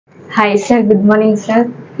Hi sir, good morning sir.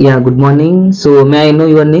 Yeah, good morning. So, may I know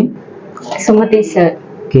your name? Sumati sir.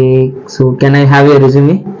 Okay, so can I have your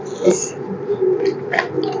resume? Yes.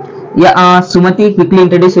 Yeah, Sumati, quickly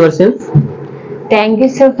introduce yourself. Thank you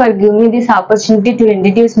sir for giving me this opportunity to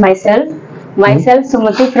introduce myself. Myself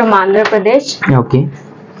Sumati from Andhra Pradesh. Okay,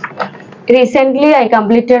 Recently I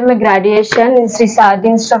completed my graduation in Sri Sadhi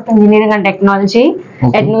Institute of Engineering and Technology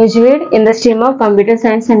at Nujvid in the stream of Computer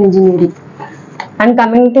Science and Engineering. And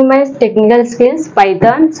coming to my technical skills,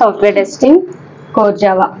 Python, software testing, core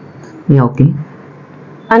Java. yeah, okay.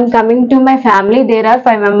 And coming to my family, there are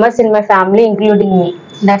 5 members in my family including me.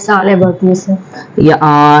 That's all about me sir.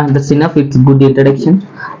 Yeah, that's enough. It's good introduction.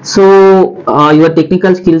 So, your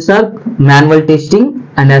technical skills are manual testing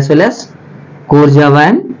and as well as core Java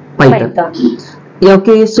and Python. Yeah,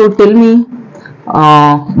 okay. So, tell me,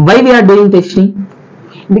 why we are doing testing?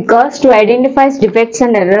 Because to identify defects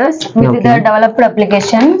and errors with the developed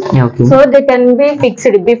application, Okay. so they can be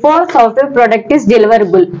fixed before software product is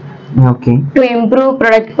deliverable Okay. to improve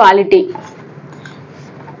product quality.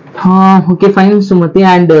 Okay, fine, Sumati.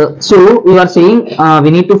 And so you are saying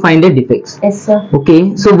we need to find a defects. Yes, sir.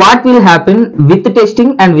 Okay. So what will happen with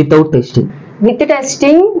testing and without testing? With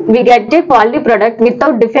testing, we get a quality product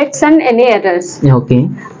without defects and any errors. Okay.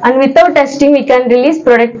 And without testing, we can release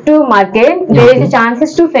product to market. There is a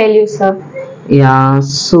chances to failure, sir. Yeah.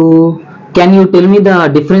 So can you tell me the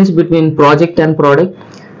difference between project and product?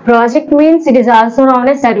 Project means it is also known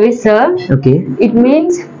as service, sir. Okay. It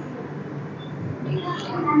means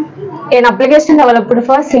an application developed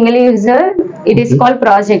for single user. It is called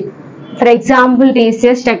project. For example,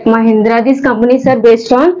 TCS, Tech Mahindra, these companies are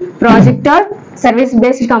based on project or service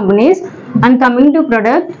based companies. And coming to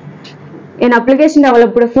product, an application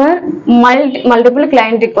developed for multiple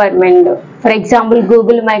client requirement. For example,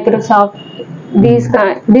 Google, Microsoft,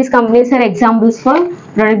 these companies are examples for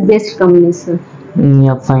product based companies.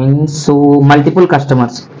 Yeah, fine. So multiple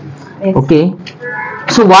customers. Yes. Okay.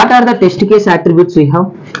 So what are the test case attributes we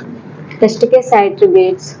have? Test case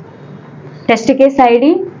attributes: test case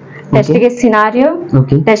ID, test case scenario,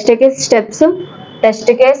 test case steps, test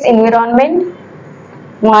case environment,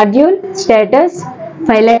 module, status,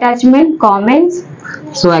 file attachment, comments.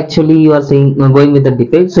 So actually you are saying going with the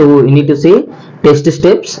defect. So you need to say test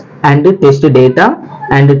steps and test data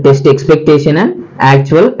and test expectation and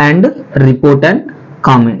actual and report and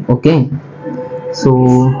comment. Okay.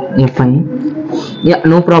 So yeah, fine. Yeah,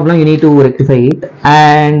 no problem. You need to rectify it.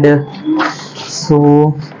 And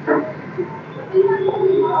so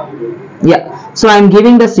yeah. So I'm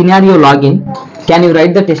giving the scenario login. Can you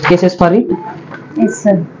write the test cases for it? Yes,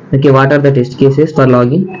 sir. Okay. What are the test cases for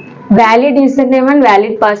login? Valid username and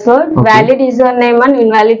valid password. Valid username and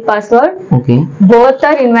invalid password. Okay. Both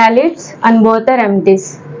are invalids and both are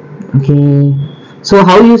empties. Okay. So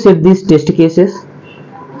how you set these test cases?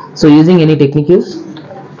 So using any techniques?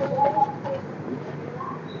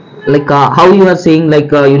 Like how you are saying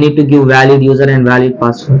like you need to give valid user and valid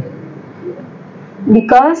password?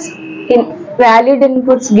 Because in valid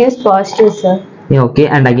inputs gives positive, sir. Yeah, okay.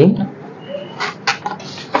 And again?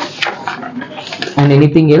 And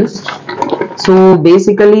anything else? So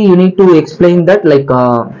basically you need to explain that like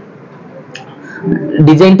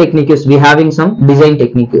design techniques. We having some design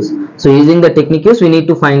techniques. So using the techniques we need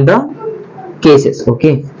to find the cases.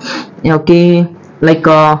 Okay. Okay. Like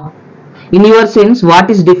in your sense, what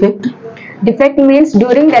is defect? Defect means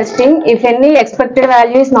during testing, if any expected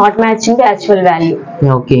value is not matching the actual value.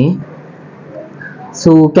 Yeah, okay.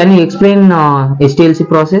 So can you explain STLC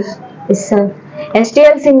process? Yes, sir.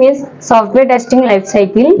 STLC means software testing life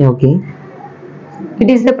cycle. Yeah, okay. It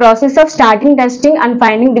is the process of starting testing and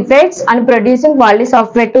finding defects and producing quality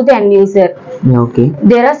software to the end user. Yeah, okay.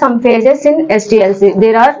 There are some phases in STLC.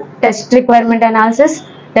 There are test requirement analysis,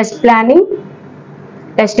 test planning,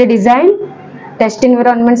 test design, test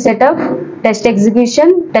environment setup, test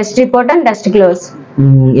execution, test report and test close.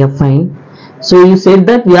 Yeah, fine. So you said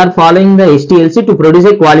that we are following the STLC to produce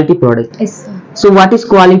a quality product. Yes, sir. So what is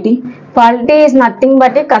quality? Quality is nothing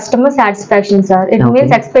but a customer satisfaction, sir. It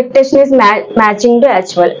means expectation is matching to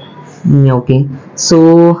actual. Okay.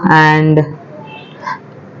 So and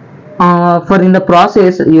for in the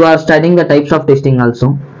process you are studying the types of testing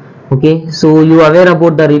also. Okay. So you are aware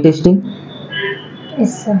about the retesting?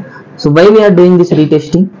 Yes, sir. So why we are doing this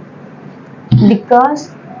retesting?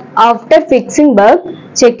 Because after fixing bug,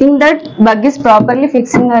 checking that bug is properly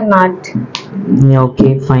fixing or not. Yeah,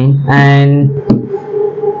 okay, fine. And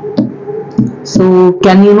so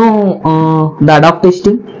can you know the ad hoc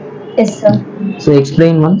testing? Yes, sir. So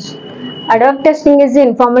explain once. Ad hoc testing is the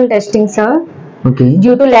informal testing, sir. Okay.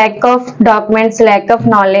 Due to lack of documents, lack of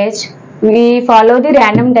knowledge, We follow the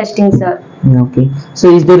random testing, sir. Okay.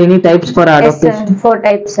 So is there any types for Yes, adaptation? sir. 4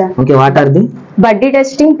 types, sir. Okay, what are they? Buddy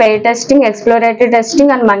testing, pair testing, exploratory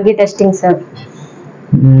testing, and monkey testing, sir.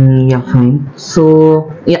 Yeah, fine.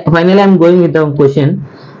 So yeah, finally I'm going with the question.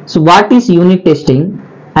 So what is unit testing,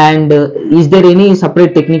 and is there any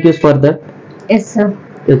separate technique used for that? Yes, sir.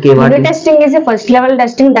 Okay, what Unit is? testing is a first level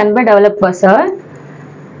testing done by developer, sir.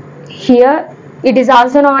 Here, it is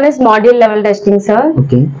also known as module level testing, sir.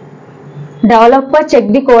 Okay. Developer check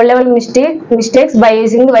the code level mistakes by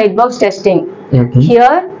using the white box testing. Okay.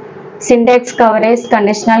 Here, syntax coverage,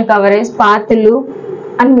 conditional coverage, path loop,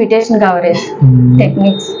 and mutation coverage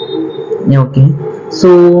techniques. Okay.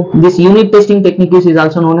 So this unit testing technique is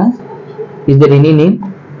also known as? Is there any name?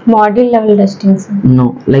 Module level testing, sir.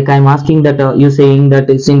 No. Like I'm asking that you saying that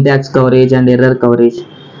syntax coverage and error coverage.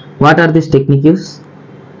 What are these techniques?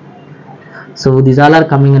 So these all are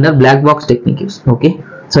coming under black box techniques. Okay.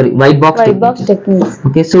 Sorry, white box White techniques. box techniques.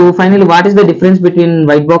 Okay. So finally, what is the difference between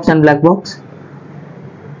white box and black box?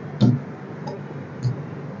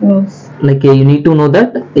 Yes. Like you need to know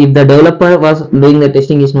that if the developer was doing the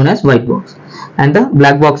testing is known as white box, and the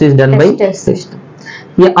black box is done by test.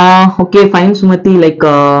 Yeah. Okay. Fine, Sumati. Like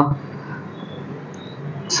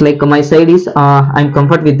it's like my side is I'm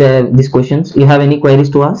comfort with these questions. You have any queries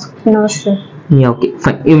to ask? No, sir. Yeah. Okay.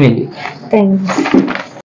 Fine. You may leave. Thank you.